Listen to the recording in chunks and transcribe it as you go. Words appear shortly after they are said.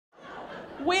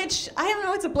which I don't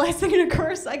know, it's a blessing and a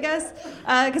curse, I guess,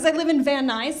 because I live in Van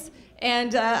Nuys,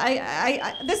 and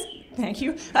this. Thank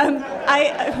you.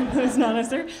 It's not us,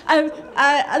 sir.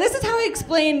 This is how I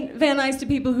explain Van Nuys to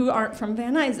people who aren't from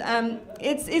Van Nuys.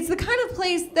 It's the kind of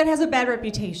place that has a bad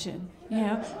reputation, you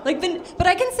know. But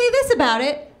I can say this about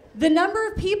it: the number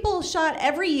of people shot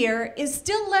every year is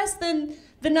still less than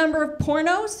the number of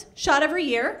pornos shot every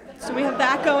year. So we have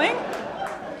that going,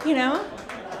 you know.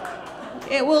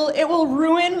 It will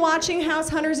ruin watching House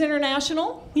Hunters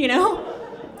International, you know.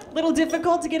 Little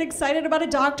difficult to get excited about a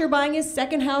doctor buying his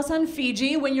second house on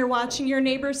Fiji when you're watching your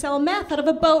neighbor sell meth out of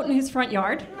a boat in his front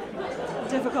yard.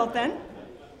 Difficult then.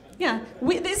 Yeah,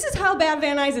 this is how bad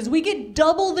Van Nuys is. We get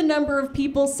double the number of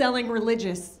people selling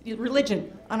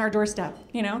religion on our doorstep,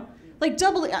 you know? Like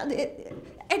double at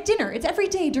dinner. It's every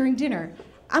day during dinner.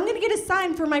 I'm gonna get a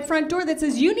sign for my front door that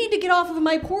says, "You need to get off of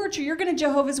my porch or you're gonna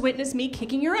Jehovah's Witness me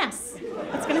kicking your ass."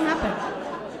 That's gonna happen.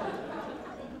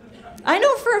 I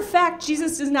know for a fact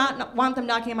Jesus does not want them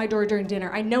knocking at my door during dinner.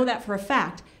 I know that for a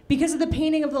fact because of the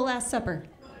painting of the Last Supper.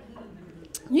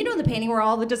 You know the painting where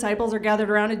all the disciples are gathered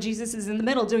around and Jesus is in the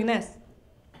middle doing this.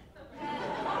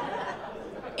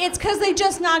 It's because they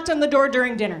just knocked on the door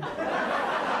during dinner.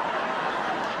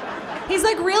 He's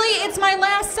like, really? It's my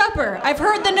Last Supper. I've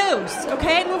heard the news,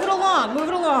 okay? Move it along, move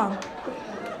it along.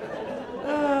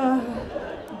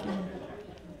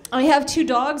 I have 2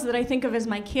 dogs that I think of as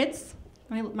my kids.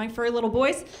 My furry little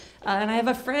boys, and I have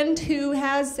a friend who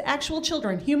has actual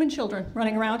children, human children,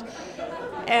 running around.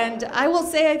 And I will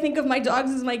say I think of my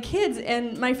dogs as my kids,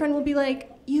 and my friend will be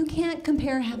like, "You can't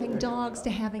compare having dogs to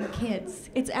having kids.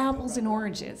 It's apples and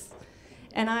oranges."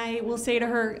 And I will say to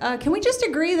her, "Can we just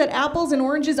agree that apples and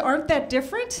oranges aren't that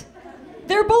different?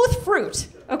 They're both fruit,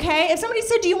 okay? If somebody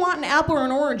said, 'Do you want an apple or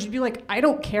an orange?' You'd be like, 'I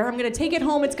don't care. I'm gonna take it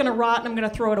home, it's gonna rot, and I'm gonna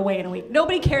throw it away in a week.'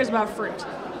 Nobody cares about fruit."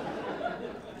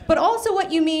 But also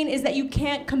what you mean is that you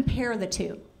can't compare the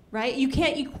two, right? You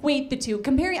can't equate the two. I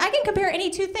can compare any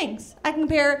 2 things. I can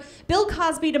compare Bill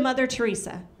Cosby to Mother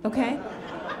Teresa, okay?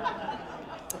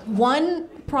 One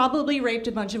probably raped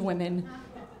a bunch of women,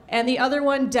 and the other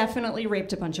one definitely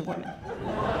raped a bunch of women.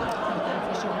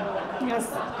 For sure. Yes.